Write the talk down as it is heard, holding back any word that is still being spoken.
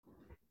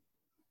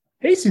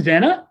Hey,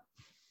 Susanna.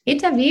 Hey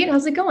David,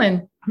 how's it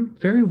going? I'm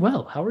very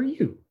well. How are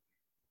you?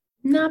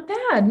 Not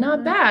bad,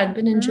 not bad.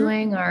 Been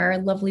enjoying our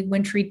lovely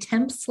wintry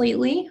temps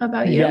lately. How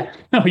about Yeah.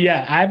 you? Oh,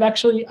 yeah.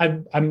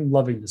 I'm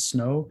loving the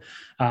snow.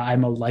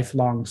 I'm a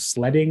lifelong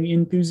sledding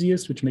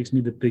enthusiast, which makes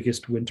me the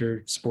biggest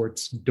winter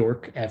sports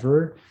dork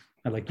ever.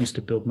 I used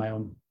to build my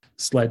own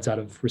sleds out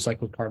of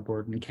recycled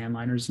cardboard and can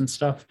liners and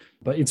stuff.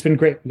 But it's been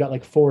great. We got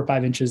like 4 or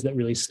 5 inches that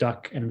really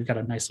stuck, and we've got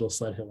a nice little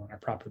sled hill on our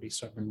property.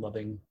 So I've been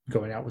loving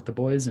going out with the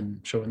boys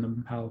and showing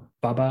them how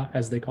Baba,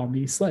 as they call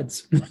me,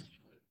 sleds.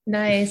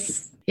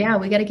 Nice. Yeah,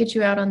 we got to get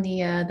you out on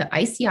the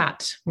ice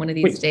yacht one of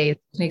these Wait, days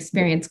and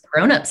experience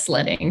grown-up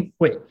sledding.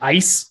 wait,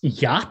 ice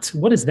yacht?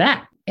 What is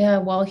that?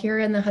 Well, here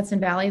in the Hudson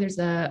Valley, there's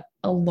a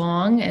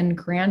long and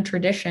grand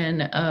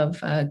tradition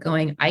of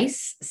going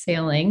ice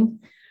sailing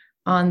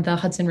on the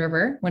Hudson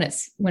River when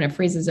it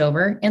freezes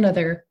over, and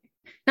other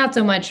not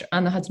so much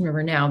on the Hudson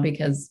River now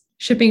because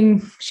shipping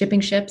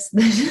ships,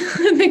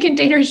 the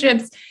container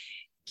ships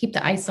keep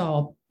the ice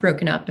all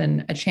broken up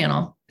in a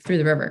channel through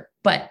the river.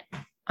 But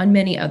on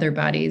many other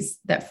bodies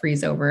that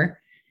freeze over,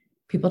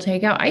 people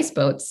take out ice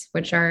boats,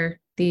 which are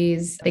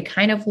they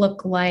kind of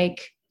look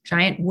like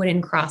giant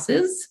wooden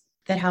crosses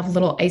that have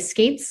little ice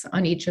skates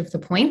on each of the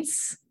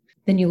points.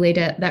 Then you lay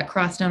that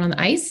cross down on the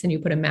ice and you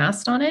put a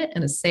mast on it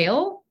and a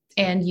sail,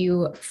 and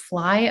you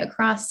fly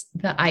across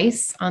the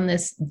ice on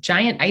this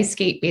giant ice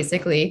skate,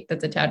 basically,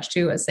 that's attached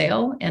to a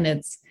sail. And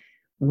it's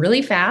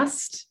really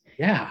fast.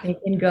 Yeah. It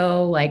can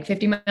go like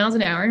 50 miles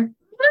an hour.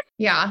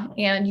 Yeah.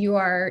 And you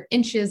are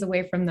inches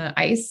away from the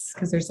ice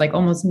because there's like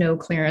almost no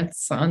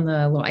clearance on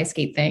the little ice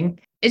skate thing.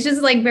 It's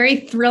just like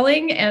very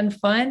thrilling and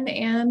fun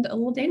and a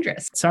little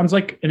dangerous. Sounds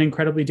like an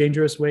incredibly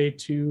dangerous way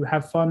to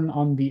have fun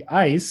on the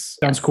ice.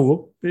 Sounds Yes.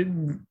 cool.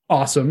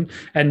 Awesome.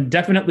 And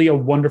definitely a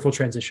wonderful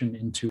transition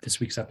into this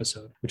week's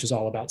episode, which is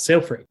all about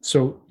sail freight.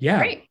 So yeah,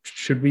 Great.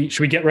 should we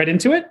get right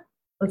into it?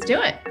 Let's do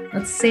it.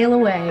 Let's sail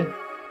away.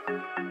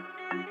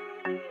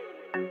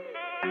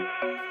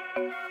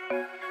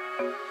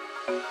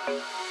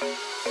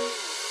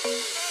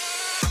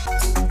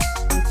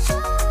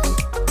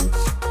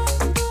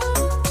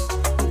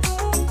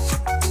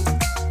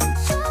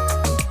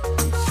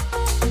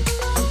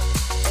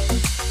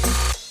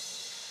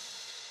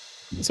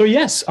 So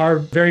yes, our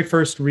very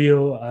first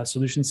real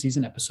solution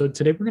season episode.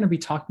 Today, we're going to be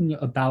talking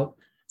about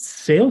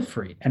sail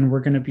freight, and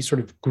we're going to be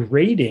sort of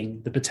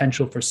grading the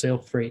potential for sail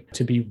freight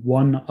to be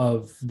one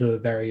of the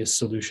various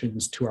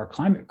solutions to our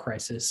climate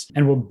crisis.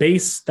 And we'll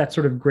base that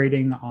sort of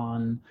grading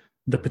on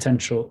the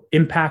potential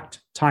impact,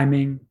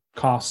 timing,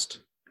 cost,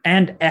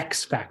 and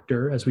X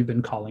factor, as we've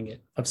been calling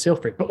it, of sail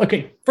freight. But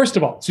okay, first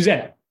of all,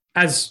 Susanna,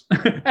 as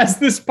as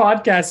this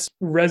podcast's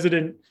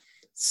resident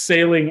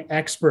sailing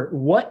expert,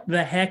 what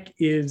the heck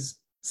is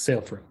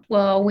sail freight?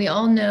 Well, we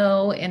all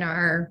know in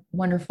our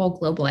wonderful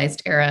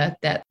globalized era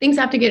that things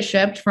have to get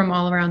shipped from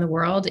all around the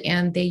world,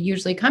 and they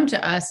usually come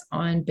to us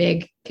on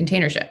big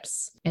container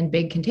ships. And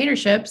big container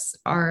ships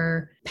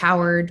are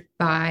powered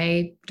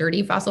by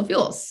dirty fossil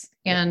fuels.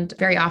 And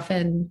very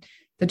often,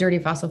 the dirty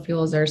fossil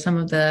fuels are some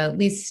of the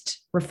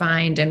least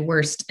refined and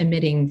worst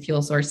emitting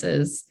fuel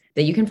sources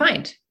that you can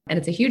find. And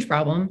it's a huge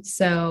problem.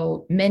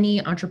 So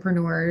many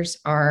entrepreneurs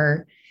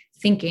are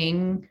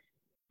thinking,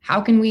 how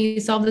can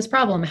we solve this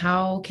problem?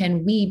 How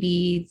can we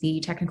be the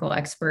technical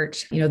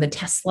expert, the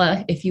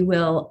Tesla, if you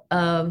will,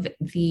 of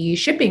the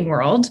shipping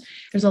world?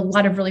 There's a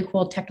lot of really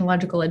cool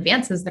technological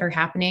advances that are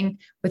happening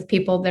with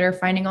people that are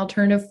finding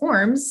alternative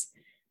forms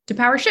to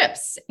power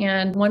ships.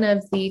 And one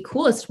of the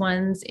coolest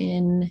ones,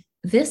 in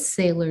this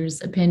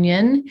sailor's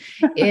opinion,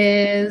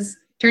 is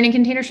turning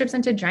container ships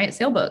into giant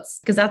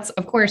sailboats. Because that's,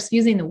 of course,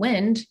 using the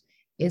wind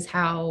is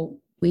how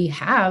we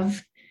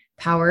have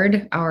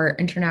powered our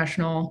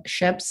international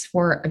ships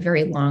for a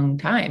very long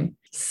time.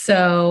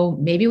 So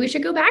maybe we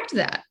should go back to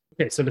that.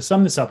 Okay, so to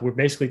sum this up, we're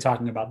basically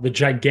talking about the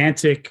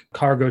gigantic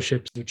cargo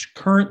ships which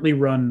currently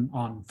run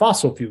on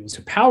fossil fuels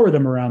to power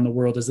them around the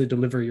world as they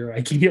deliver your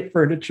IKEA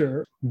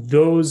furniture.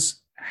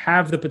 Those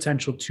have the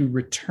potential to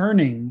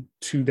returning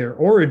to their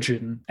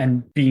origin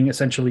and being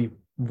essentially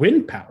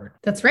wind powered.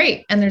 That's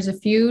right. And there's a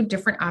few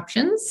different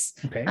options.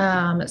 Okay.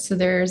 So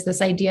there's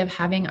this idea of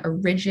having a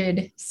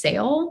rigid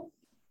sail.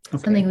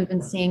 Okay. Something we've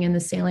been seeing in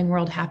the sailing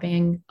world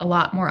happening a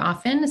lot more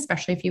often,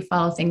 especially if you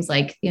follow things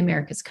like the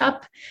America's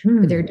Cup,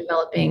 where they're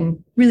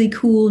developing really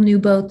cool new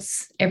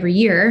boats every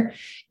year,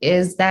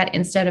 is that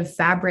instead of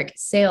fabric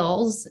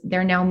sails,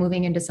 they're now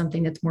moving into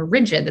something that's more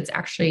rigid, that's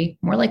actually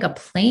more like a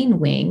plane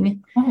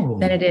wing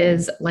than it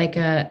is like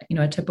a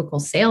typical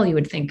sail you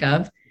would think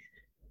of.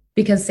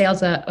 Because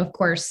sails, of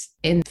course,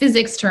 in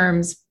physics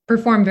terms,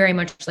 perform very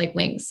much like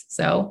wings.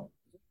 So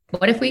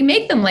what if we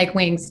make them like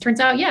wings? Turns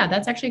out, yeah,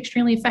 that's actually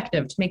extremely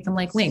effective to make them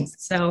like wings.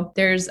 So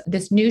there's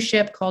this new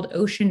ship called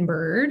Ocean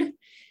Bird,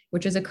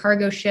 which is a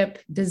cargo ship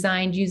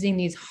designed using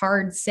these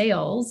hard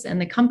sails.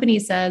 And the company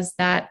says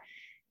that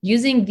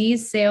using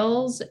these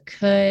sails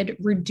could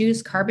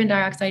reduce carbon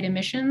dioxide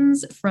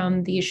emissions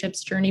from the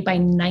ship's journey by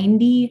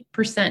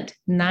 90%,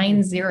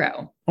 90.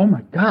 Oh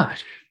my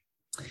gosh.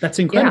 That's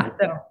incredible.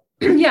 Yeah. So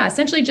Yeah,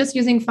 essentially just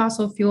using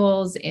fossil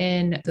fuels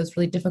in those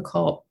really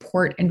difficult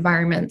port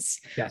environments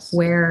Yes.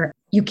 where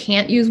you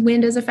can't use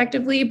wind as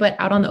effectively, but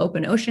out on the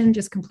open ocean,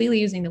 just completely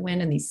using the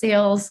wind and these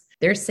sails.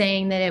 They're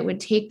saying that it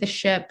would take the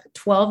ship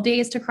 12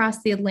 days to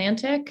cross the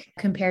Atlantic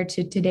compared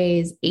to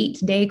today's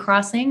 8-day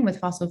crossing with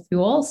fossil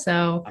fuel.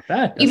 So Not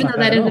bad. That's even not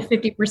though bad that at is a all.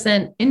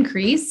 50%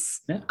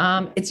 increase,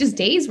 Yeah. it's just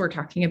days we're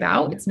talking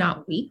about. Yeah. It's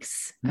not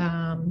weeks.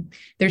 Mhm.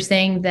 They're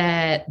saying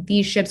that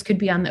these ships could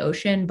be on the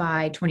ocean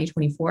by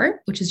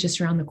 2024, which is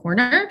just around the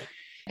corner,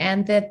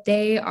 and that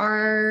they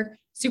are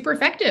super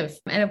effective.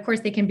 And of course,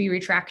 they can be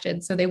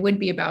retracted. So they would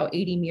be about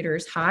 80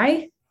 meters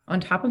high on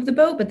top of the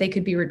boat, but they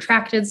could be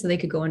retracted so they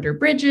could go under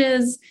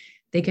bridges.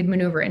 They could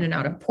maneuver in and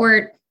out of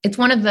port. It's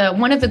one of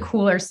the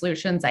cooler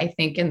solutions, I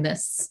think, in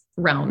this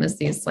realm is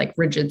these like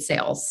rigid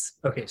sails.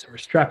 Okay, so we're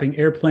strapping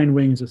airplane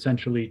wings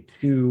essentially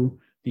to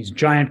these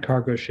giant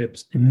cargo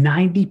ships,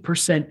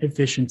 90%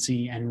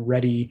 efficiency and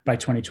ready by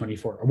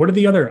 2024. What are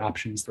the other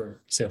options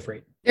for sail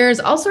freight? There's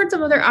all sorts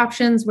of other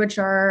options which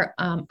are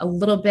a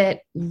little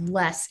bit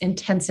less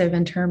intensive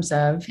in terms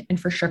of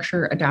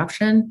infrastructure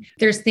adoption.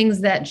 There's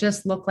things that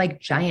just look like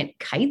giant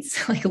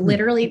kites, like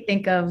literally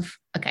think of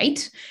a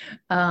kite,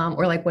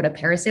 or like what a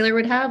parasailer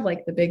would have,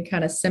 like the big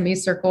kind of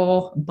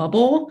semicircle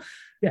bubble.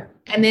 Yeah.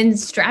 And then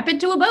strap it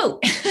to a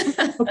boat.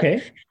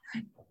 Okay.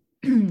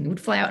 It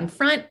would fly out in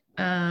front.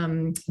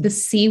 The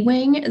Sea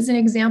Wing is an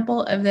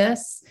example of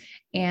this.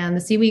 And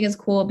the Sea Wing is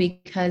cool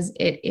because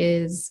it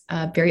is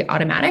very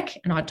automatic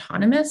and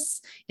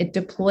autonomous. It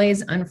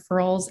deploys,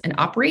 unfurls, and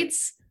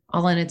operates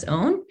all on its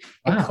own.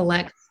 Wow. It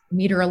collects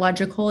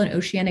meteorological and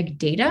oceanic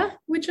data,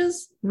 which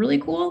is really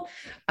cool.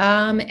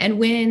 And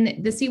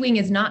when the Sea Wing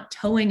is not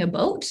towing a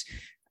boat,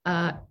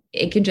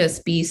 it can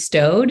just be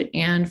stowed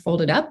and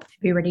folded up,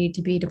 be ready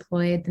to be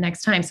deployed the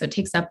next time. So it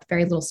takes up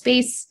very little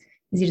space,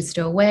 easy to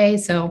stow away.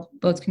 So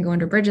boats can go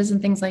under bridges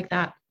and things like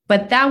that.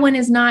 But that one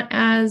is not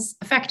as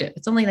effective.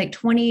 It's only like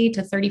 20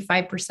 to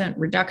 35%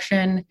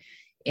 reduction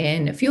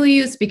in fuel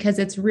use because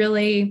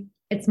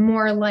it's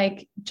more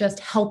like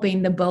just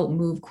helping the boat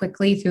move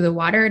quickly through the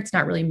water. It's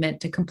not really meant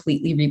to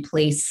completely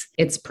replace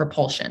its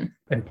propulsion.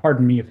 And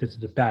pardon me if this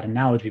is a bad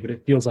analogy, but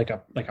it feels like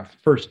a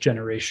first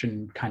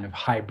generation kind of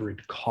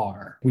hybrid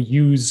car. We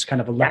use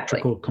kind of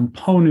electrical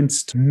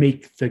components to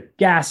make the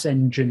gas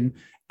engine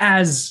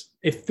as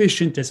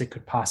efficient as it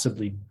could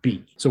possibly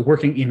be. So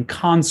working in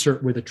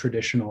concert with a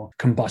traditional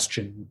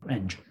combustion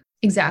engine.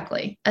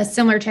 Exactly. A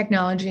similar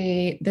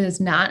technology that is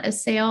not a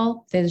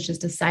sail, that is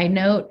just a side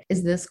note,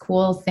 is this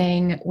cool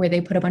thing where they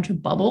put a bunch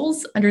of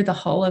bubbles under the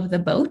hull of the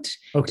boat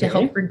to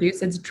help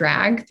reduce its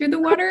drag through the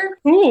water.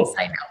 Cool.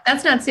 Side note.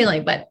 That's not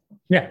sailing, but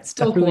yeah,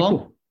 still really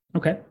cool.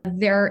 Okay.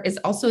 There is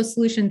also a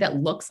solution that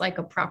looks like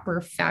a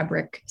proper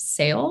fabric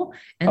sail,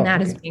 and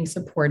that is being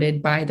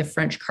supported by the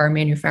French car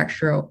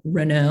manufacturer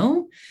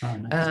Renault. Oh,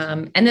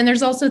 nice. And then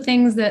there's also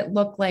things that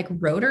look like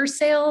rotor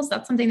sails.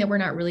 That's something that we're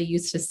not really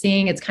used to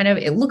seeing.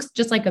 It looks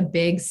just like a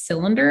big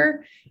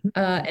cylinder,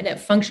 and it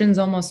functions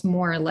almost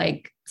more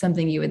like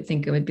something you would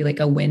think it would be like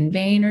a wind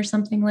vane or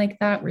something like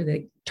that, where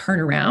they turn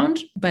around.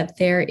 But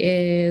there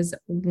is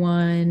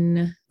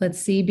one,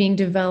 being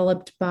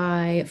developed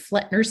by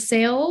Flettner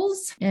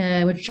Sails,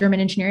 which is a German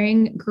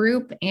engineering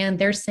group. And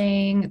they're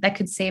saying that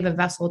could save a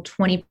vessel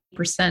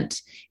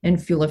 20% in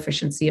fuel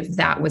efficiency if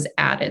that was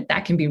added.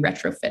 That can be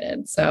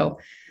retrofitted. So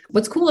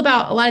what's cool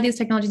about a lot of these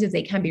technologies is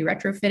they can be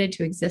retrofitted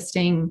to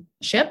existing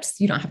ships.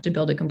 You don't have to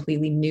build a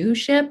completely new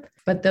ship,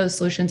 but those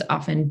solutions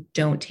often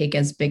don't take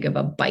as big of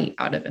a bite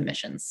out of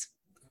emissions.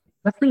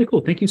 That's really cool.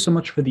 Thank you so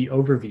much for the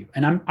overview.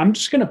 And I'm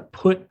just going to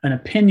put an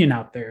opinion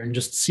out there and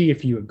just see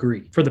if you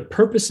agree. For the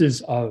purposes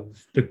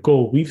of the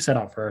goal we've set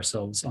out for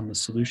ourselves on the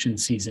solution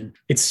season,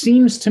 it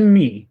seems to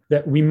me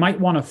that we might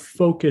want to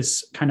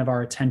focus kind of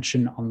our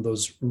attention on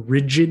those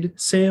rigid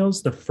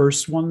sails, the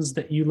first ones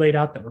that you laid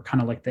out that were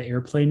kind of like the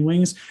airplane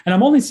wings. And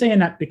I'm only saying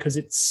that because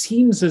it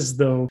seems as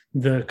though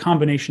the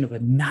combination of a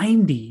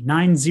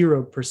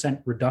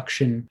 90%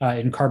 reduction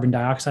in carbon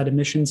dioxide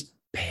emissions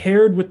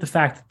paired with the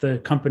fact that the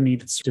company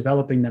that's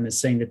developing them is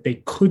saying that they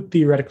could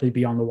theoretically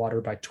be on the water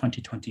by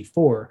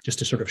 2024,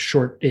 just a sort of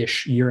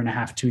short-ish year and a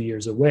half, 2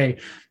 years away,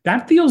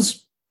 that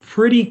feels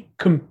pretty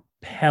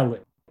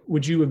compelling.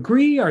 Would you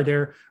agree? Are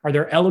there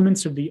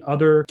elements of the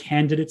other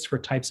candidates for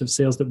types of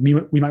sails that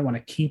we might want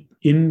to keep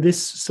in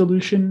this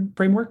solution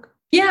framework?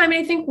 Yeah, I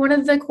mean, I think one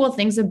of the cool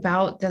things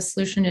about the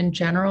solution in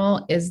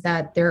general is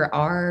that there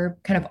are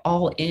kind of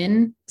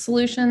all-in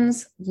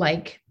solutions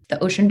like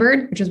the ocean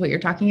bird, which is what you're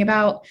talking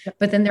about. Yep.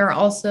 But then there are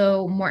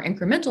also more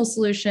incremental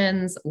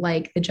solutions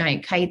like the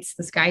giant kites,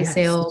 the sky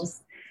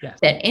sails,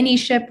 that any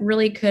ship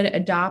really could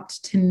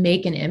adopt to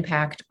make an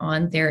impact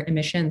on their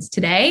emissions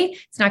today.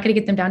 It's not going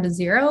to get them down to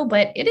zero,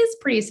 but it is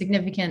pretty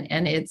significant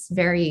and it's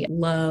very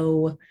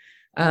low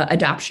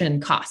adoption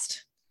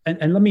cost.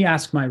 And let me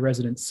ask my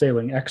resident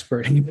sailing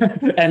expert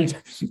and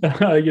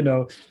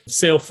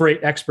sail freight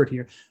expert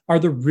here. Are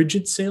the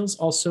rigid sails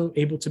also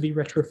able to be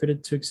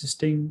retrofitted to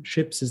existing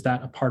ships? Is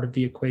that a part of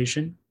the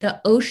equation? The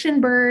Ocean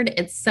Bird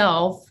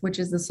itself, which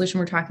is the solution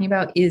we're talking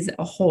about, is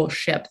a whole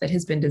ship that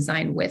has been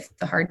designed with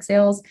the hard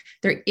sails.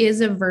 There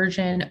is a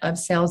version of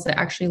sails that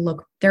actually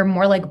they're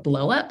more like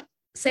blow up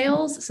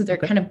sails. So they're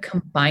kind of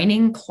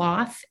combining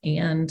cloth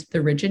and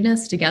the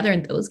rigidness together,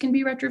 and those can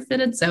be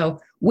retrofitted. So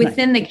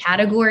within the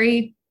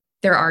category,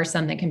 there are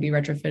some that can be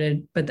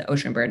retrofitted, but the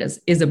Ocean Bird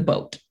is a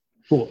boat.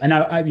 Cool. And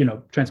I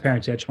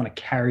transparency, I just want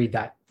to carry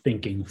that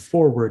thinking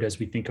forward as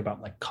we think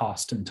about like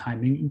cost and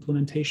timing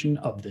implementation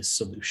of this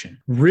solution.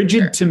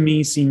 Rigid to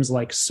me seems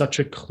like such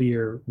a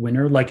clear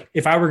winner. Like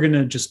if I were going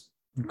to just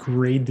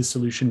grade the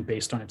solution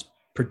based on its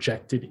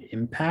projected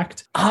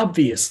impact,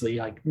 obviously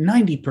like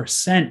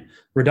 90%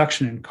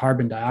 reduction in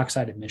carbon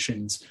dioxide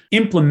emissions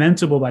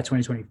implementable by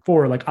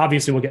 2024. Like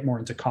obviously we'll get more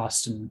into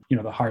cost and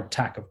the hard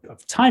tack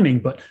of timing,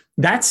 but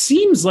that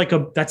seems like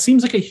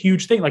a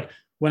huge thing. Like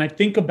when I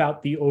think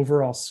about the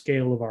overall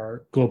scale of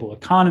our global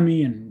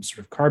economy and sort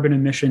of carbon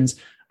emissions,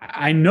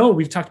 I know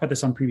we've talked about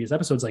this on previous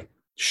episodes, like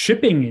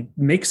shipping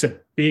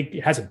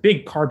it has a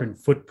big carbon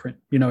footprint.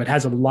 It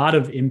has a lot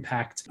of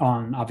impact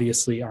on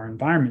obviously our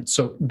environment.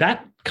 So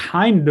that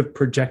kind of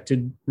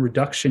projected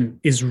reduction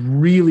is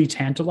really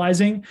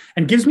tantalizing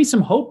and gives me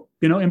some hope,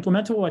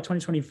 implementable by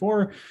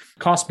 2024.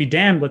 Cost be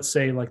damned, let's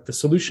say like the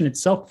solution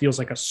itself feels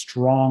like a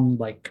strong,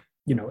 like,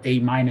 A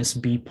minus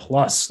B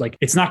plus. Like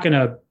it's not going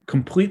to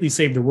completely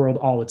save the world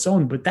all its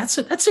own, but that's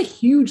a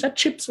huge, that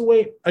chips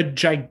away a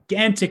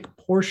gigantic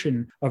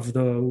portion of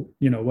the,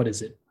 what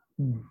is it?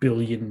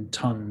 Billion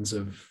tons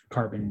of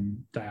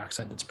carbon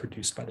dioxide that's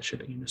produced by the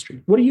shipping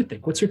industry. What do you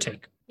think? What's your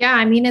take? Yeah,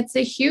 I mean, it's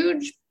a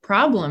huge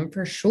problem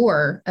for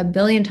sure. 1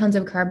 billion tons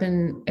of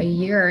carbon a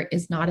year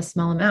is not a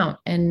small amount.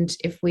 And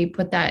if we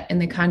put that in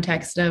the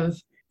context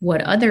of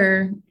what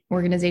other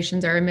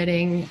organizations are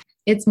emitting,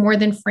 it's more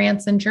than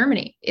France and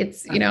Germany.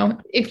 It's,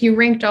 if you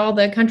ranked all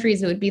the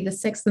countries, it would be the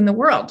 6th in the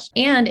world.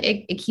 And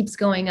it keeps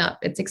going up.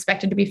 It's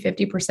expected to be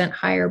 50%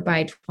 higher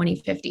by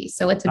 2050.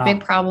 So it's a big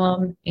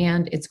problem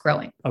and it's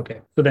growing. Okay.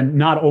 So then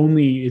not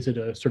only is it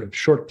a sort of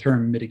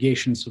short-term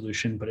mitigation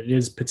solution, but it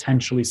is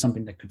potentially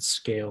something that could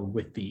scale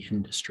with the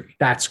industry.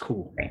 That's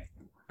cool. Right.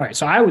 All right,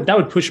 so that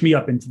would push me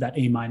up into that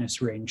A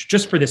minus range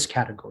just for this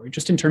category,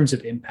 just in terms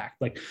of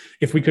impact. Like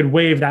if we could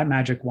wave that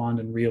magic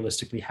wand and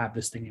realistically have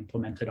this thing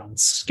implemented on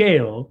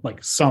scale,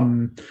 like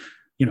some,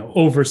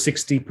 over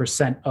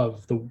 60%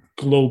 of the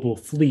global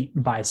fleet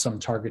by some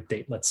target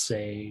date, let's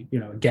say,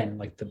 again,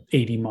 like the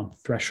 80-month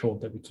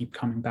threshold that we keep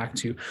coming back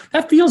to,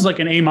 that feels like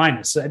an A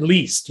minus, at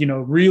least,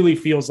 really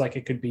feels like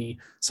it could be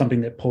something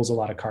that pulls a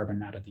lot of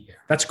carbon out of the air.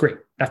 That's great.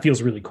 That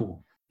feels really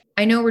cool.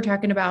 I know we're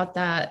talking about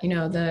that, the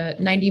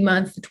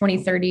 90-month,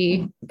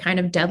 2030 kind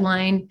of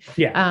deadline.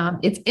 Yeah.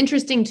 It's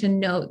interesting to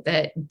note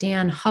that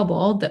Dan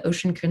Hubble, the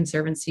Ocean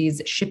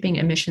Conservancy's shipping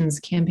emissions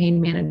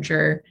campaign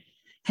manager,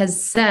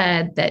 has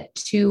said that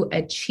to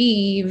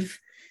achieve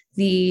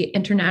the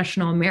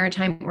International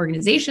Maritime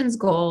Organization's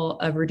goal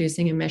of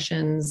reducing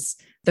emissions,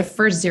 the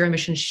first zero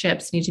emission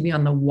ships need to be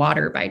on the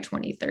water by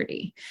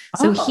 2030.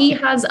 So he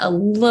has a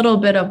little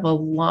bit of a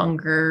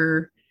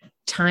longer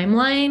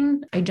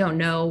timeline. I don't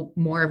know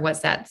more of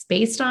what that's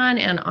based on.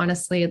 And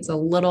honestly, it's a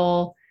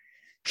little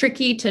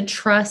tricky to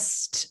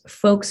trust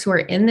folks who are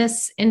in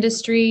this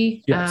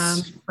industry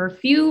for a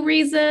few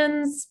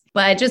reasons.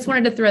 But I just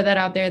wanted to throw that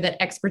out there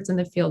that experts in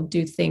the field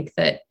do think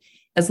that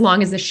as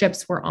long as the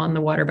ships were on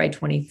the water by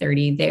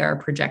 2030, they are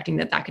projecting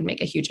that could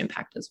make a huge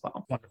impact as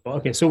well. Wonderful.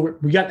 Okay, so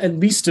we got at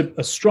least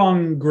a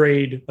strong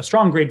grade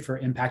for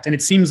impact, and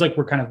it seems like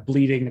we're kind of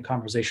bleeding the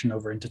conversation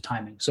over into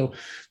timing. So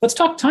let's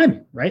talk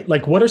timing, right?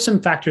 Like, what are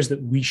some factors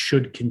that we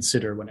should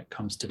consider when it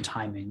comes to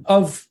timing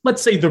of,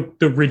 let's say,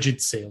 the rigid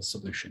sail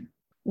solution?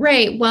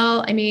 Right.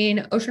 Well, I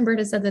mean, Ocean Bird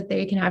has said that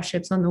they can have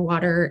ships on the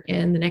water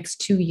in the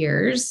next 2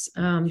 years,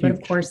 but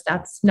of course,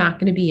 that's not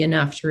going to be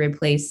enough to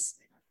replace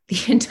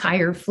the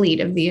entire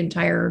fleet of the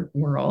entire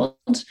world.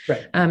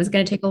 Right. It's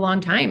going to take a long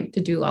time to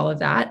do all of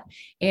that.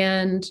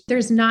 And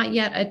there's not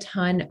yet a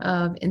ton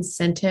of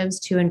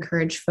incentives to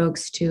encourage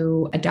folks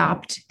to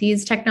adopt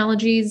these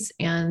technologies.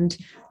 And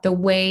the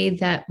way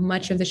that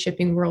much of the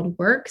shipping world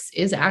works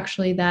is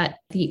actually that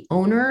the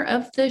owner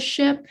of the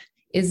ship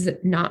is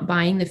not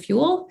buying the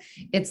fuel.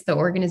 It's the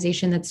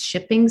organization that's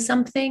shipping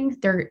something.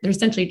 They're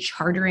essentially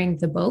chartering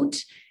the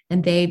boat,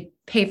 and they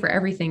pay for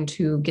everything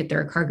to get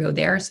their cargo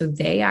there. So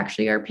they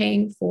actually are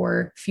paying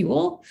for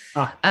fuel.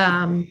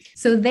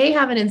 So they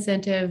have an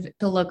incentive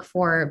to look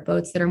for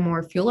boats that are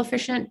more fuel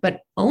efficient,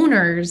 but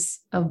owners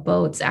of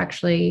boats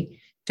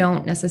actually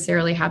don't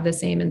necessarily have the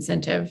same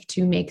incentive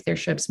to make their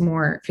ships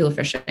more fuel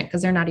efficient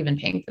because they're not even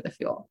paying for the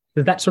fuel.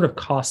 Does that sort of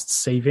cost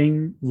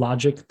saving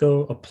logic,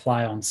 though,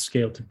 apply on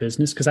scale to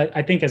business? Because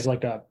I think as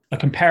like a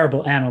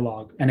comparable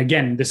analog, and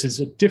again, this is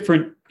a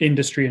different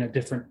industry and a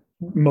different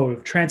mode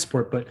of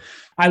transport. But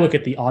I look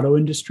at the auto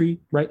industry,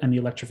 right, and the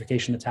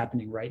electrification that's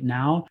happening right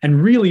now.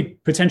 And really,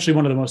 potentially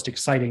one of the most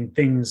exciting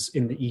things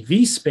in the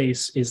EV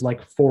space is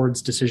like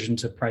Ford's decision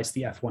to price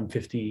the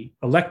F-150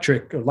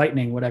 electric or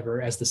Lightning,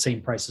 whatever, as the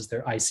same price as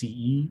their ICE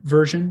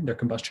version, their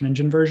combustion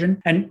engine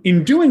version. And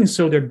in doing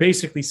so, they're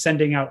basically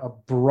sending out a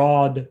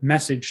broad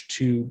message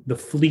to the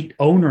fleet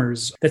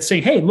owners that's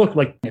saying, hey, look,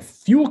 like if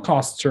fuel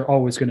costs are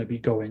always going to be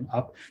going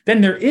up,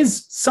 then there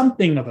is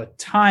something of a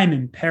time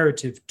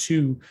imperative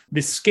to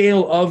the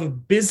scale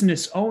of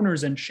business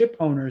owners and ship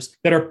owners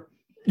that are,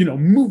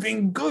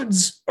 moving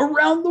goods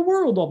around the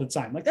world all the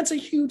time. Like that's a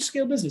huge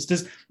scale business.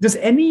 Does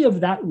any of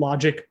that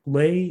logic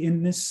lay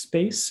in this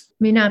space?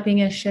 Me not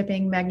being a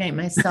shipping magnate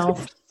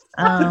myself,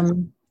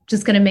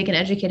 just going to make an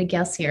educated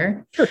guess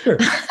here. Sure.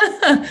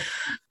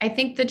 I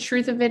think the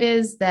truth of it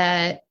is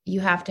that you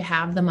have to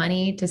have the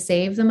money to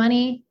save the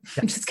money,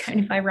 which is kind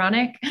of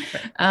ironic.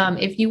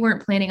 If you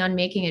weren't planning on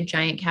making a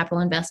giant capital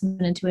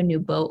investment into a new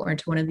boat or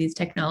into one of these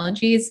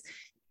technologies,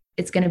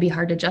 it's going to be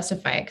hard to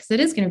justify it because it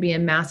is going to be a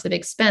massive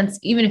expense.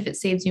 Even if it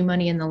saves you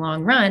money in the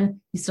long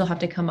run, you still have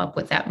to come up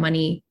with that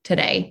money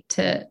today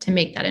to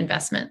make that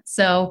investment.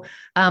 So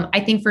I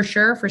think for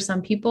sure, for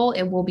some people,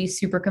 it will be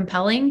super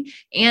compelling.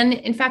 And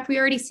in fact, we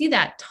already see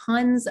that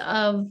tons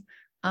of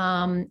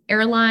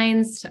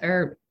airlines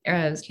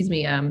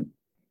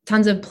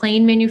tons of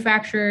plane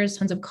manufacturers,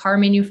 tons of car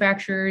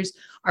manufacturers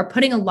are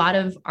putting a lot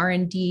of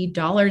R&D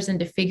dollars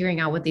into figuring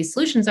out what these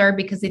solutions are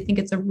because they think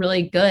it's a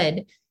really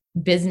good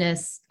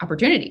business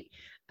opportunity.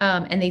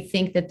 And they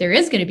think that there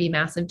is going to be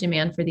massive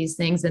demand for these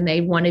things and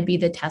they want to be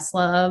the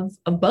Tesla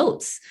of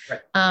boats.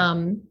 Right.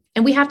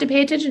 And we have to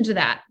pay attention to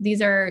that.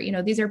 These are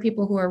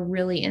people who are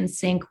really in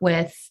sync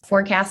with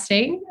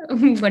forecasting,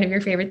 one of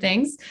your favorite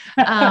things,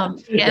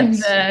 and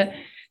yes.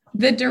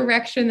 The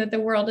direction that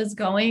the world is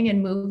going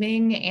and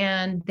moving,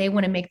 and they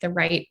want to make the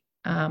right,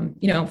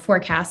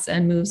 forecasts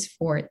and moves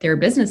for their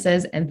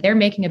businesses. And they're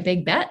making a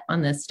big bet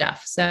on this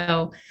stuff.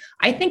 So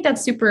I think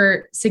that's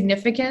super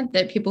significant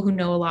that people who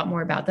know a lot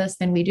more about this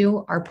than we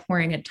do are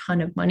pouring a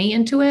ton of money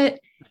into it.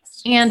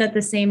 And at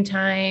the same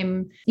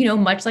time,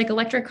 much like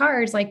electric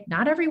cars, like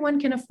not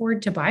everyone can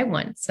afford to buy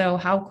one. So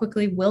how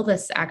quickly will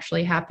this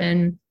actually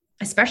happen,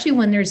 especially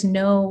when there's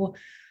no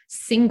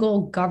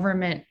single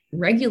government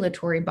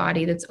regulatory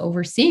body that's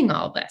overseeing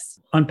all of this?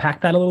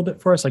 Unpack that a little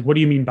bit for us. Like, what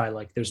do you mean by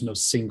like, there's no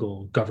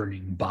single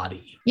governing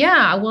body?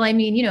 Yeah. Well, I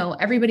mean,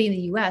 everybody in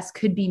the US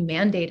could be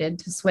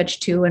mandated to switch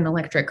to an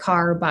electric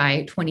car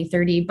by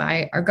 2030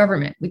 by our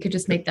government. We could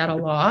just make that a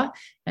law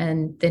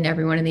and then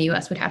everyone in the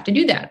US would have to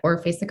do that or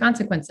face the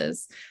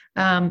consequences.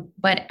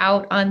 But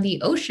out on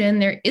the ocean,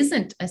 there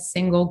isn't a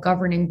single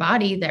governing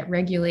body that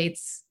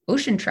regulates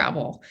ocean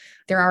travel.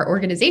 There are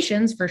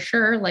organizations for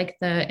sure, like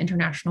the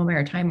International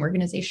Maritime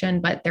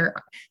Organization, but there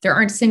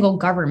aren't single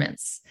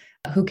governments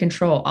who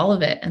control all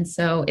of it. And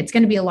so it's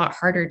going to be a lot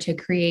harder to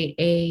create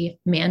a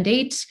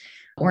mandate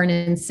or an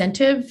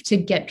incentive to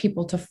get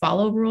people to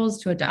follow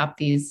rules to adopt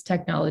these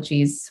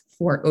technologies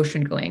for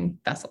ocean-going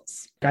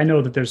vessels. I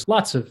know that there's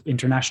lots of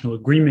international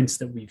agreements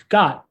that we've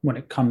got when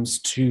it comes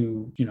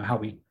to, how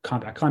we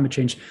combat climate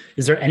change.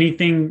 Is there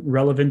anything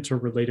relevant or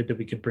related that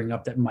we could bring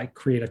up that might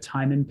create a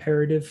time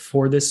imperative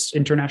for this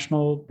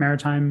International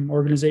Maritime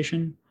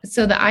Organization?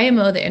 So the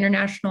IMO, the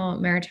International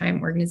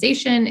Maritime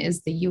Organization,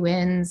 is the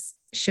UN's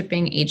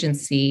shipping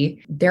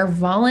agency. Their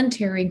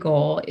voluntary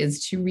goal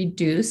is to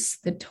reduce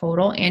the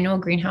total annual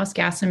greenhouse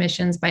gas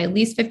emissions by at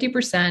least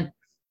 50%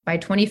 by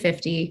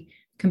 2050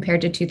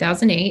 compared to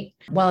 2008,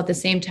 while at the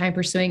same time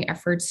pursuing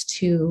efforts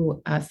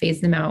to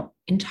phase them out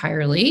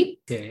entirely.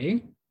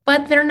 Okay.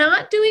 But they're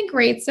not doing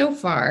great so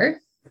far.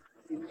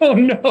 Oh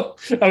no,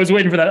 I was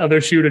waiting for that other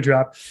shoe to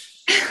drop.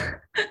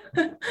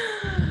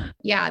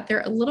 Yeah,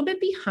 they're a little bit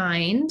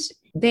behind.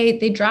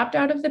 They dropped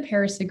out of the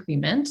Paris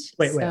Agreement.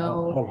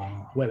 Hold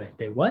on. Wait.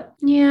 They what?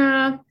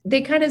 Yeah,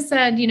 they kind of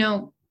said,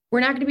 we're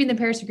not going to be in the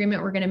Paris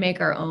Agreement. We're going to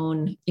make our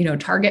own,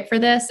 target for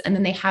this. And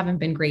then they haven't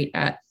been great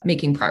at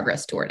making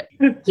progress toward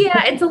it.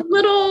 Yeah,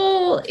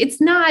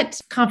 it's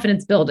not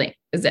confidence building,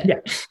 is it?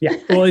 Yeah.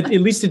 Well, at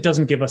least it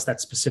doesn't give us that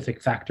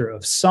specific factor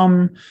of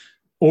some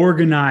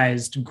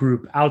organized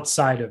group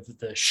outside of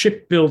the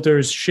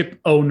shipbuilders, ship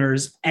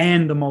owners,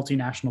 and the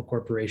multinational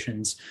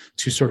corporations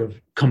to sort of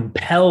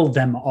compel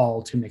them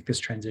all to make this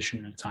transition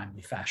in a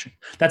timely fashion.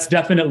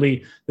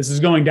 This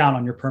is going down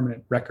on your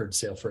permanent record,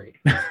 Sailfreight.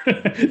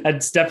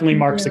 That's definitely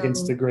marks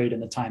against the grade in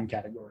the time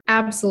category.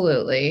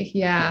 Absolutely.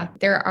 Yeah.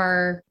 There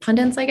are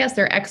pundits, I guess,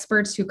 they're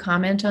experts who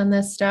comment on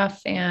this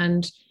stuff.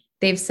 And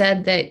they've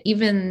said that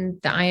even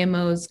the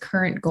IMO's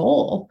current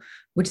goal,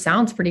 which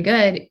sounds pretty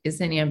good,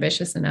 isn't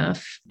ambitious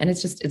enough. And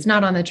it's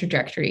not on the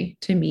trajectory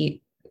to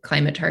meet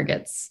climate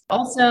targets.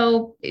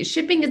 Also,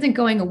 shipping isn't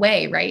going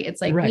away, right? It's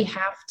like, we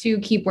have to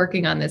keep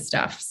working on this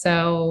stuff.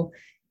 So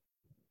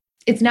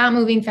it's not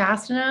moving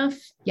fast enough.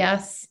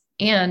 Yes.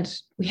 And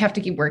we have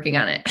to keep working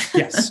on it.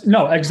 Yes,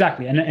 no,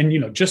 exactly.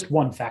 And just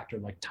one factor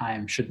like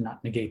time should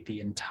not negate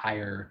the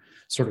entire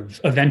sort of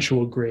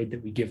eventual grade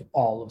that we give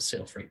all of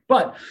Sailfreight.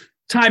 But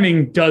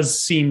timing does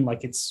seem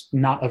like it's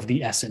not of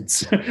the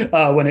essence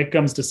when it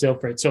comes to sale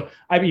freight. So,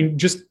 I mean,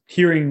 just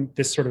hearing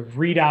this sort of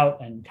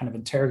readout and kind of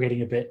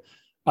interrogating a bit,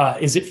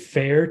 is it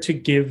fair to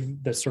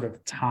give the sort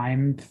of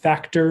time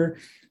factor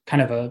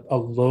kind of a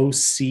low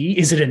C?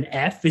 Is it an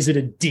F? Is it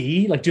a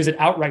D? Like, does it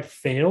outright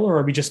fail, or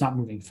are we just not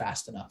moving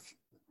fast enough?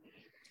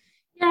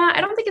 Yeah, I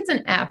don't think it's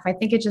an F. I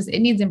think it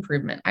needs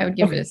improvement. I would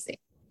give it a C.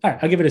 All right,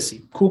 I'll give it a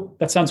C. Cool.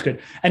 That sounds good.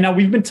 And now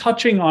we've been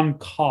touching on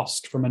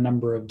cost from a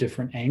number of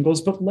different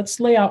angles, but let's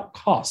lay out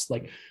cost.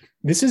 Like,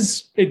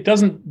 it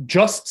doesn't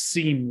just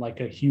seem like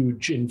a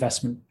huge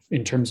investment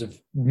in terms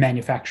of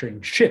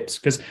manufacturing ships.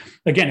 Because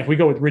again, if we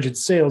go with rigid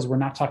sails, we're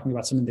not talking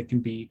about something that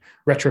can be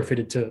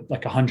retrofitted to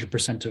like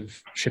 100%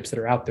 of ships that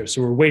are out there.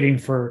 So we're waiting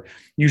for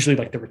usually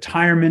like the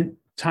retirement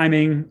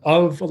timing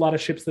of a lot of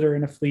ships that are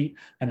in a fleet.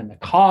 And then the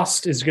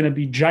cost is going to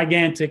be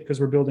gigantic because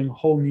we're building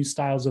whole new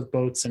styles of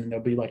boats, and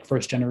there'll be like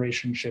first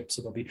generation ships.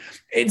 So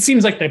it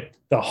seems like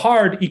the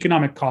hard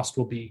economic cost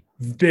will be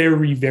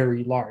very,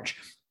 very large.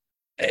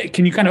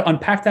 Can you kind of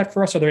unpack that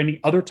for us? Are there any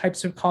other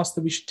types of costs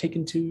that we should take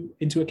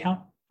into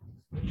account?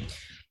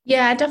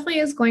 Yeah, it definitely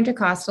is going to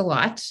cost a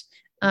lot.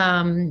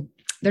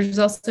 There's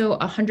also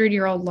a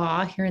 100-year-old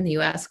law here in the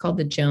US called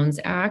the Jones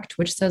Act,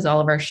 which says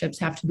all of our ships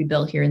have to be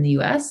built here in the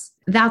US.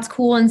 That's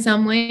cool in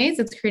some ways.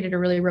 It's created a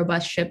really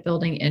robust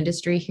shipbuilding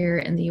industry here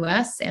in the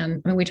US.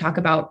 And when we talk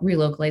about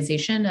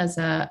relocalization as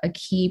a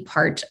key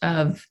part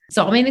of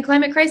solving the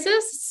climate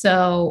crisis.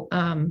 So,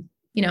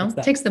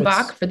 ticks the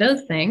box for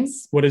those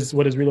things. What is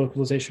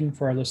relocalization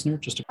for our listener?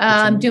 Just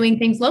doing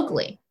things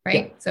locally,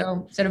 right? Yeah.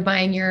 So instead of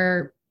buying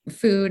your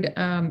food,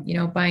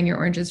 buying your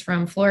oranges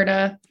from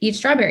Florida, eat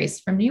strawberries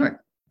from New York.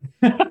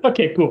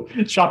 Okay, cool.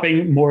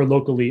 Shopping more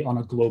locally on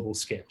a global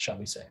scale, shall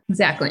we say.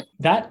 Exactly.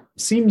 That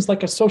seems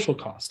like a social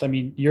cost. I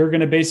mean, you're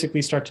going to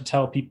basically start to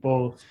tell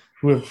people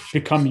who have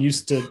become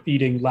used to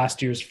eating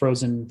last year's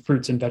frozen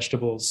fruits and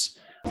vegetables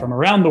from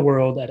around the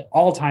world at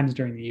all times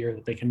during the year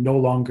that they can no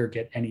longer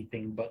get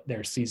anything but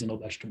their seasonal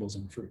vegetables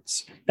and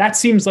fruits. That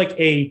seems like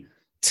a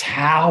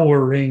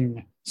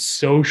towering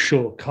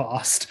social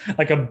cost,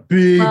 like a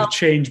big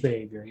change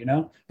behavior,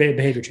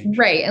 behavior change.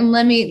 Right. And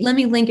let me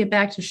link it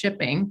back to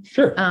shipping.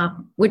 Sure.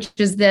 Which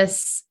is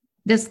this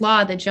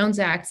law, the Jones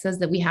Act, says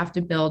that we have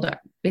to build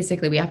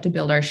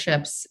our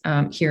ships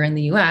here in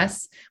the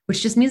US,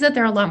 which just means that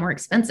they're a lot more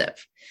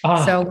expensive.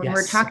 So when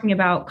we're talking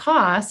about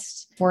cost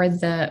for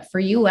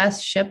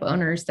US ship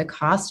owners, the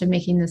cost of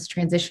making this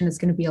transition is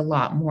going to be a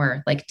lot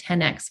more, like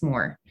 10x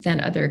more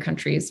than other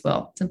countries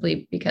will,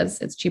 simply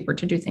because it's cheaper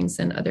to do things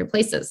in other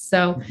places.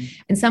 So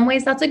in some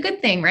ways, that's a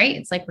good thing, right?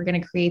 It's like we're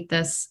going to create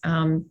this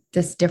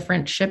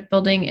different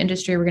shipbuilding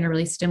industry. We're going to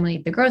really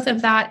stimulate the growth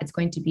of that. It's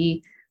going to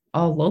be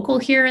all local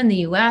here in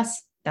the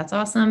US. That's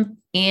awesome.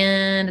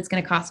 And it's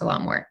going to cost a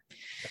lot more.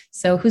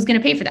 So who's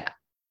going to pay for that?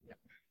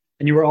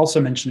 And you were also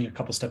mentioning a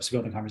couple steps ago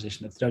in the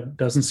conversation that there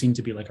doesn't seem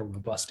to be like a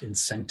robust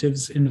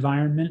incentives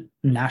environment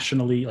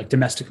nationally, like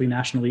domestically,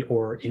 nationally,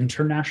 or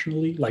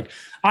internationally. Like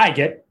I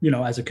get,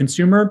 as a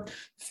consumer,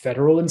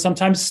 federal and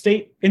sometimes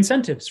state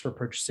incentives for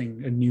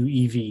purchasing a new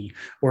EV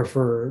or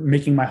for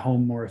making my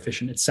home more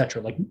efficient, et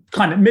cetera, like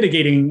climate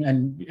mitigating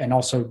and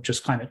also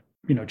just climate,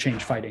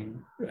 change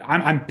fighting.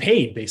 I'm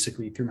paid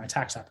basically through my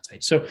tax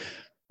appetite. So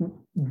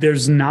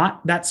there's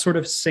not that sort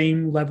of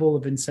same level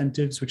of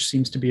incentives, which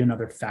seems to be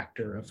another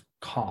factor of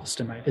cost.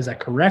 Is that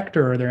correct?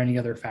 Or are there any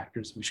other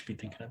factors we should be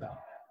thinking about?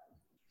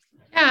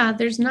 Yeah,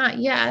 there's not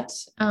yet.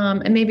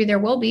 And maybe there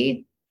will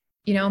be,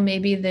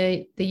 maybe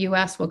the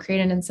US will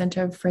create an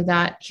incentive for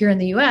that here in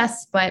the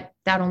US, but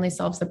that only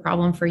solves the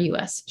problem for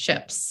US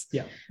ships.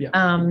 Yeah.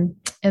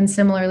 And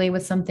similarly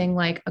with something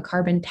like a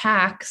carbon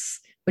tax,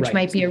 which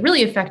might be a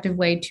really effective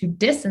way to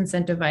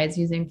disincentivize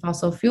using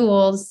fossil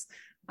fuels,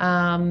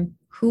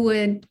 who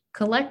would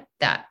collect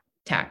that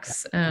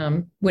tax?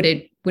 Would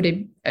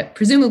it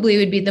presumably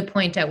would be the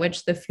point at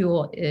which the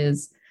fuel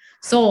is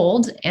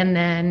sold, and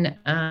then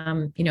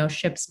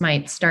ships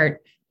might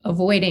start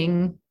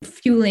avoiding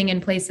fueling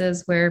in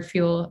places where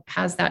fuel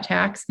has that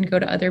tax and go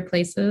to other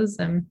places.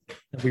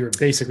 We were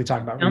basically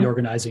talking about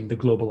reorganizing the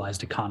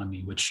globalized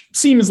economy, which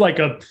seems like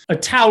a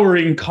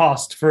towering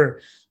cost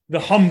for the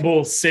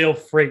humble sail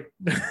freight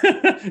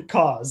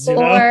cause,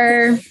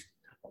 or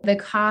the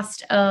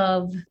cost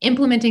of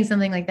implementing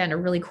something like that in a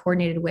really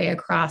coordinated way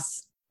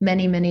across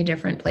many, many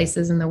different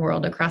places in the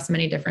world, across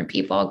many different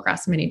people,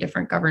 across many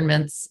different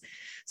governments,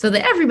 so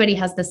that everybody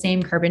has the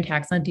same carbon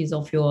tax on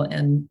diesel fuel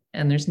and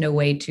there's no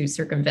way to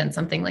circumvent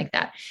something like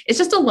that. It's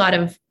just a lot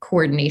of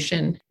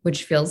coordination,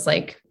 which feels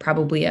like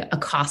probably a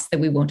cost that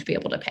we won't be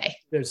able to pay.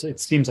 It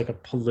seems like a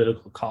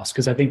political cost,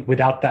 because I think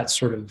without that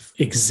sort of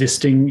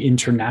existing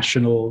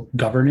international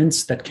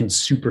governance that can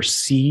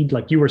supersede,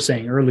 like you were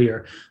saying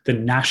earlier, the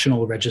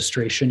national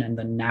registration and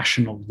the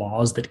national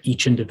laws that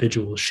each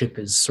individual ship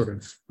is sort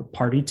of a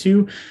party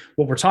to,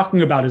 what we're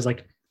talking about is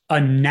like a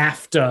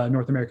NAFTA,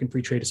 North American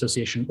Free Trade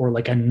Association, or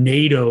like a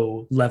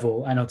NATO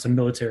level. I know it's a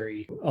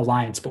military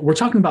alliance, but we're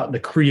talking about the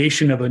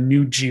creation of a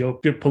new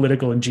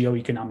geopolitical and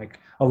geoeconomic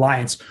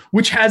alliance,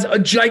 which has a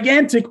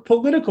gigantic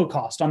political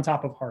cost on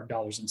top of hard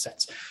dollars and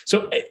cents.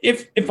 So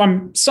if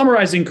I'm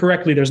summarizing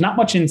correctly, there's not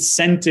much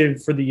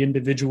incentive for the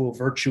individual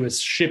virtuous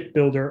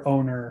shipbuilder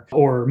owner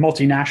or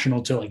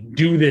multinational to like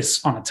do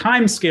this on a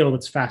time scale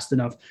that's fast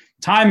enough.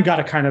 Time got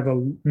a kind of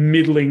a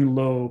middling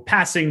low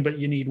passing, but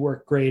you need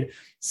work grade.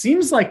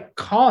 Seems like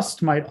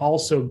cost might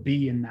also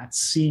be in that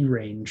C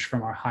range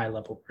from our high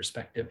level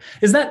perspective.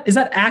 Is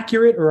that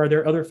accurate, or are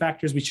there other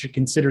factors we should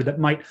consider that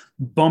might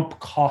bump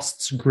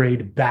costs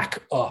grade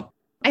back up?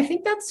 I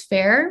think that's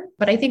fair,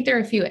 but I think there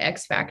are a few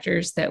X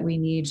factors that we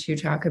need to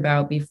talk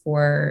about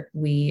before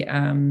we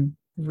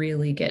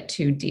really get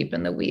too deep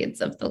in the weeds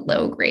of the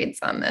low grades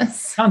on this.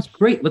 Sounds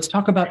great. Let's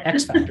talk about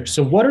X factors.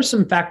 So what are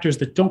some factors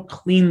that don't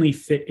cleanly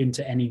fit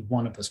into any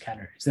one of those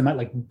categories? They might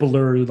like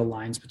blur the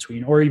lines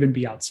between or even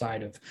be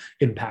outside of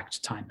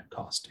impact, time, and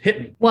cost. Hit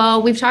me.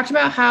 Well, we've talked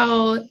about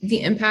how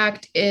the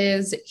impact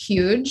is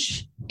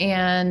huge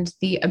and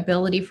the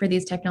ability for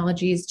these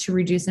technologies to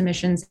reduce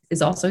emissions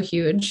is also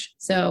huge.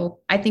 So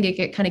I think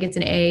it kind of gets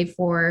an A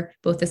for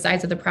both the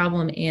size of the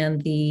problem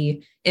and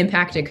the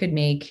impact it could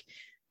make.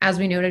 As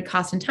we noted,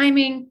 cost and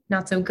timing,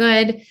 not so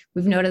good.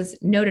 We've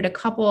noted a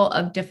couple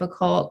of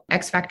difficult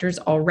X factors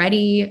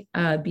already,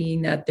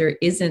 being that there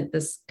isn't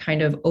this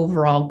kind of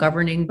overall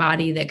governing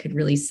body that could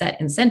really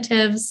set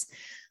incentives.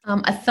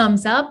 A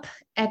thumbs up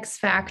X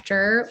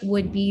factor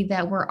would be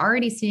that we're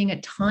already seeing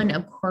a ton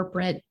of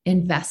corporate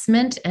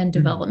investment and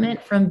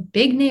development from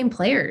big name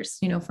players,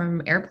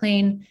 from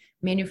airplane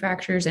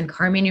manufacturers and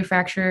car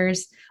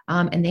manufacturers.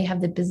 And they have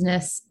the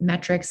business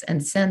metrics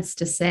and sense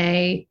to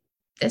say,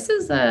 this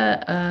is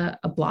a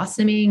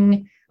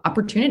blossoming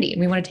opportunity and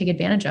we want to take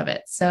advantage of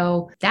it.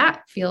 So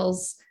that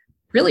feels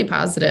really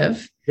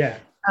positive. Yeah.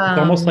 It's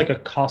almost like a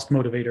cost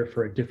motivator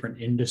for a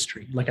different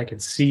industry. Like I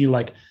could see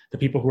like the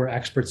people who are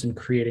experts in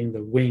creating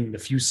the wing, the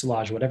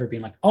fuselage, whatever,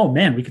 being like, oh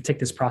man, we could take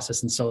this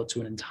process and sell it to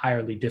an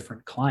entirely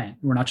different client.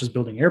 We're not just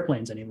building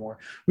airplanes anymore.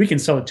 We can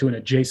sell it to an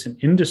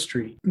adjacent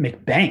industry,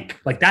 make bank.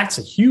 Like that's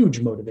a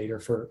huge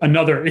motivator for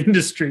another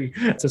industry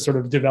to sort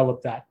of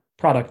develop that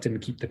product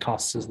and keep the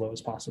costs as low as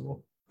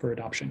possible for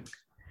adoption.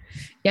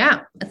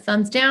 Yeah, a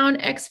thumbs down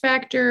X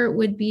factor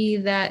would be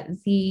that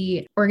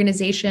the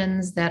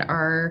organizations that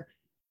are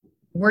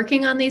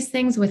working on these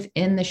things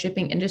within the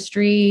shipping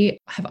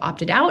industry have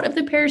opted out of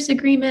the Paris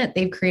Agreement.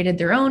 They've created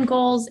their own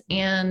goals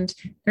and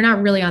they're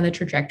not really on the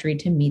trajectory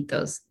to meet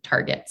those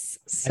targets.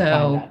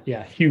 So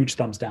huge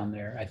thumbs down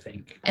there, I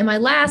think. And my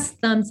last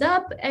thumbs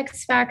up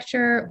X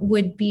factor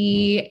would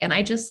be, and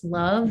I just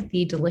love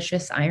the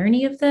delicious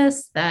irony of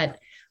this, that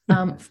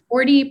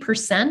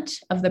 40%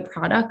 of the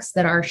products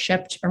that are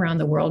shipped around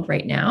the world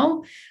right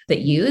now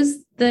that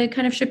use the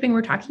kind of shipping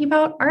we're talking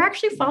about are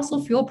actually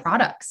fossil fuel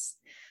products.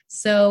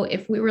 So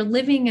if we were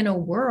living in a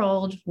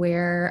world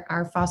where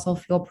our fossil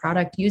fuel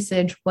product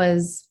usage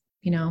was,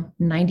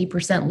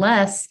 90%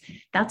 less,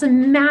 that's a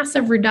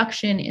massive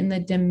reduction in the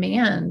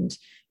demand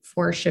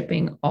for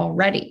shipping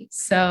already.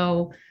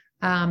 So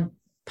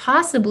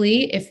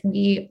possibly if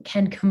we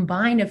can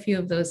combine a few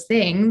of those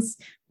things,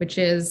 which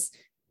is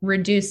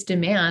reduce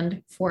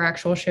demand for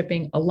actual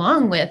shipping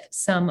along with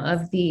some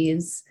of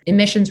these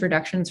emissions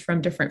reductions from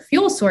different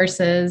fuel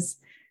sources,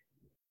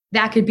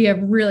 that could be a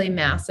really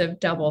massive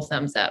double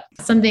thumbs up.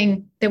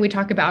 Something that we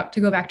talk about to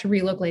go back to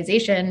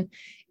relocalization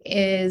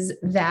is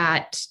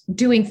that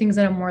doing things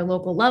at a more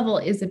local level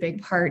is a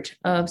big part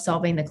of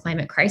solving the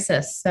climate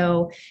crisis.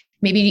 So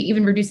maybe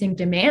even reducing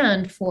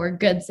demand for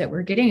goods that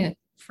we're getting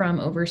from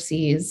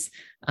overseas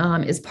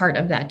is part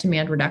of that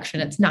demand reduction.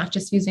 It's not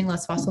just using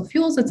less fossil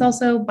fuels, it's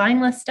also buying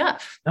less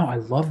stuff. No, I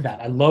love that.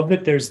 I love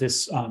that there's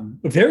this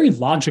very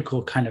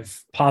logical kind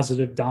of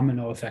positive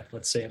domino effect,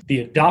 let's say. The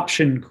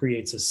adoption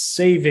creates a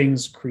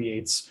savings,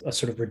 creates a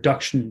sort of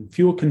reduction in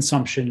fuel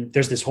consumption.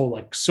 There's this whole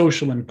like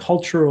social and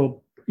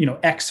cultural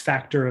X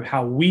factor of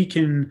how we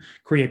can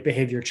create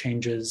behavior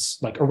changes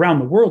like around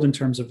the world in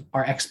terms of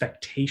our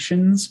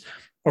expectations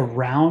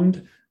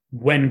around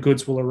when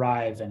goods will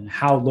arrive and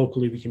how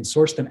locally we can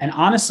source them. And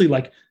honestly,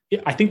 like,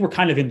 I think we're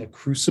kind of in the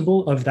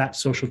crucible of that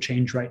social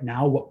change right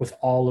now, what with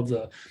all of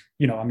the,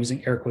 I'm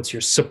using air quotes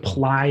here,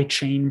 supply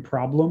chain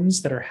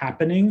problems that are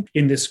happening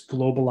in this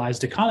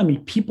globalized economy.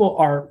 People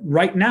are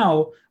right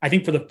now, I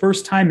think for the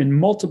first time in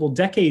multiple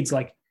decades,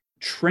 like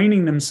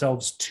training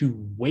themselves to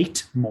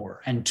wait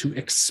more and to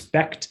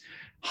expect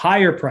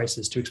higher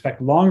prices, to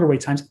expect longer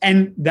wait times.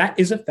 And that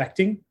is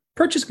affecting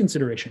purchase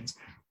considerations.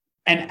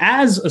 And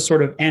as a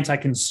sort of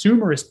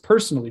anti-consumerist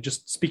personally,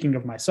 just speaking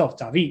of myself,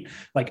 David,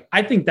 like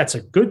I think that's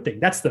a good thing.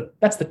 That's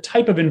the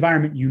type of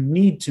environment you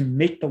need to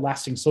make the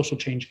lasting social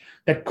change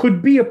that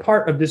could be a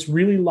part of this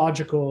really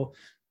logical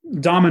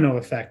domino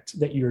effect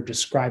that you're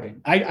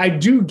describing. I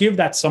do give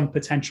that some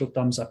potential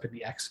thumbs up in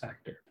the X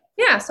factor.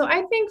 Yeah. So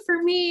I think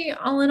for me,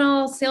 all in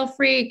all, Sail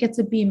Freight gets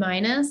a B-.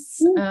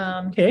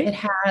 Okay.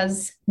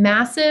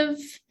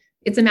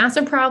 It's a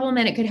massive problem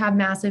and it could have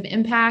massive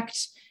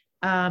impact.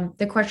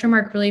 The question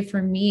mark really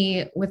for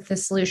me with the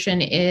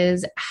solution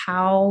is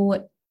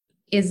how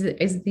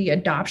is the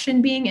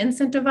adoption being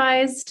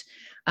incentivized?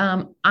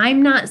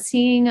 I'm not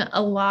seeing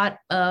a lot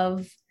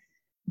of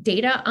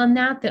data on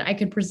that I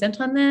could present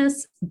on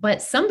this,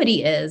 but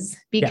somebody is,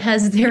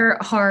 because there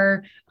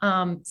are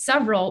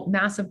several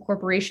massive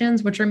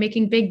corporations which are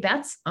making big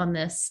bets on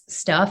this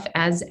stuff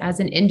as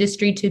an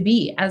industry to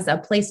be, as a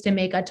place to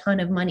make a ton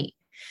of money.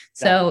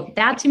 So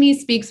that to me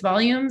speaks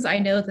volumes. I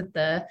know that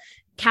the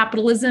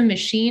capitalism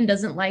machine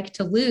doesn't like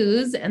to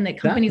lose, and that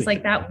companies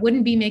like that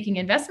wouldn't be making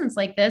investments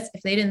like this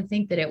if they didn't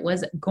think that it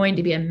was going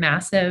to be a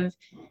massive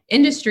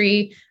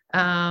industry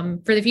for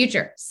the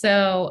future.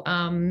 So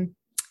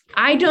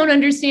I don't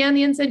understand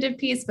the incentive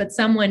piece, but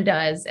someone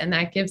does. And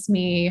that gives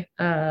me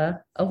a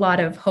lot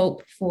of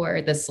hope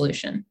for the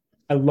solution.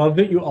 I love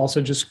that you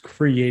also just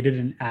created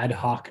an ad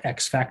hoc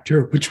X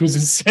factor, which was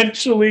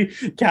essentially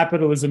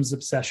capitalism's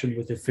obsession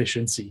with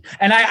efficiency.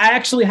 And I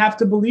actually have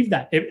to believe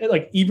that.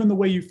 Like, even the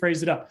way you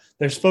phrase it up,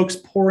 there's folks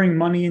pouring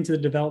money into the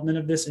development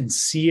of this and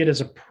see it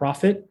as a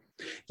profit.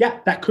 Yeah,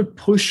 that could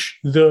push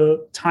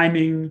the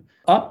timing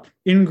up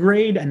in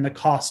grade and the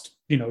cost,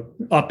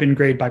 up in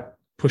grade by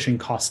pushing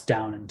costs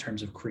down in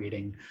terms of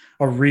creating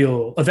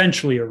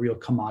eventually a real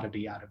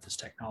commodity out of this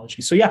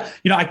technology. So yeah,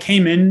 I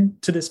came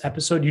into this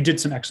episode, you did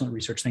some excellent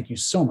research. Thank you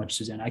so much,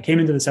 Suzanne. I came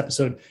into this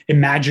episode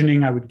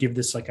imagining I would give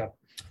this like a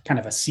kind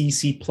of a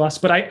C++,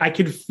 but I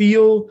could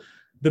feel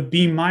the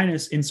B-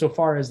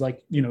 insofar as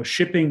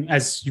shipping,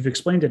 as you've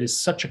explained it, is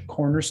such a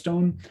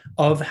cornerstone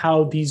of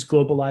how these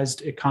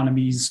globalized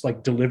economies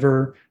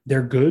deliver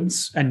their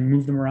goods and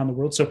move them around the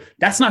world. So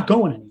that's not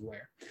going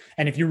anywhere.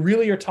 And if you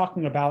really are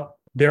talking about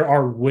there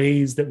are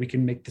ways that we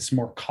can make this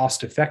more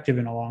cost effective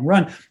in a long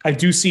run, I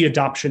do see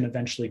adoption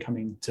eventually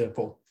coming to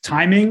full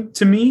timing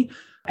to me.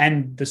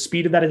 And the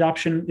speed of that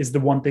adoption is the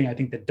one thing I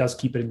think that does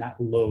keep it in that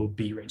low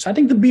B range. So I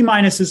think the B-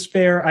 is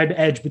fair. I'd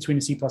edge between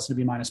a C+ and a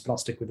B-, but I'll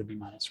stick with the B-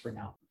 for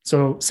now.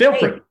 So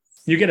SailFree,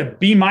 you get a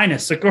B-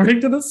 according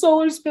to the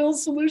Solar Spill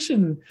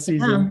solution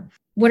season.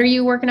 What are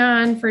you working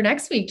on for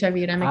next week,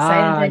 Toby? I'm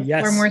excited to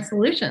explore more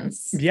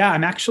solutions. Yeah,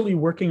 I'm actually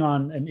working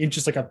on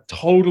just like a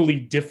totally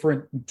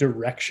different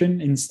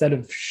direction. Instead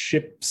of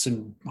ships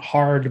and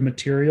hard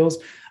materials,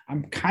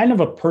 I'm kind of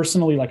a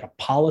personally like a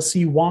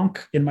policy wonk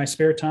in my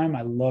spare time.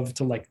 I love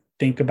to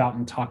think about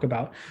and talk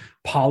about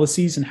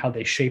policies and how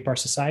they shape our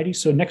society.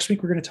 So next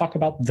week, we're going to talk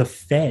about the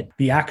Fed,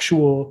 the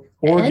actual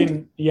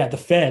organ. Yeah, the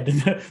Fed,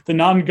 the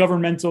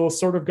non-governmental,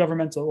 sort of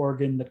governmental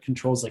organ that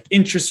controls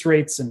interest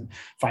rates and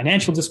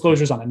financial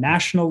disclosures on a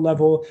national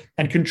level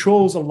and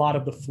controls a lot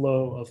of the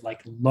flow of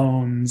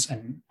loans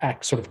and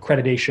sort of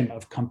accreditation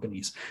of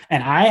companies.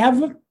 And I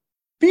have a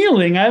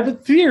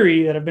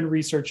theory that I've been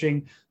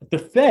researching that the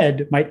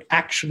Fed might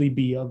actually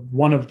be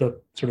one of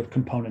the sort of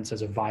components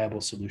as a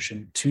viable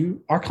solution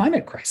to our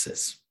climate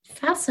crisis.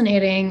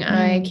 Fascinating.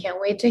 I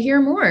can't wait to hear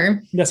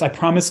more. Yes, I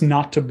promise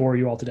not to bore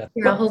you all to death.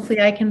 Yeah,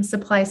 hopefully I can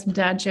supply some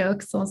dad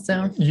jokes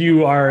also.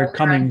 You are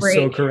coming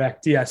so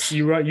correct. Yes,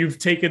 you've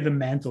taken the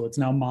mantle. It's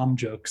now mom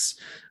jokes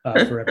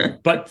forever.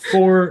 But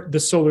for the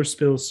Solar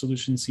Spill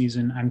Solution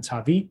Season, I'm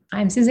Tavi.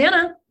 I'm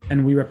Susanna.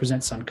 And we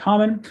represent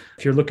SunCommon.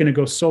 If you're looking to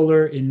go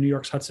solar in New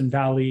York's Hudson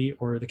Valley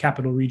or the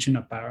capital region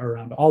up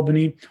around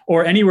Albany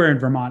or anywhere in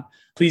Vermont,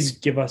 please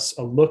give us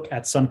a look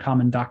at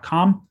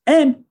suncommon.com.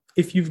 And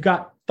if you've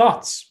got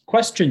thoughts,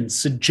 questions,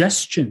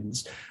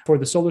 suggestions for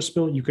the Solar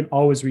Spill, you can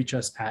always reach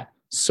us at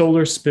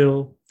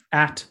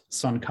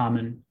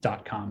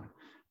solarspill@suncommon.com.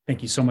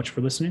 Thank you so much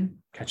for listening.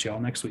 Catch you all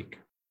next week.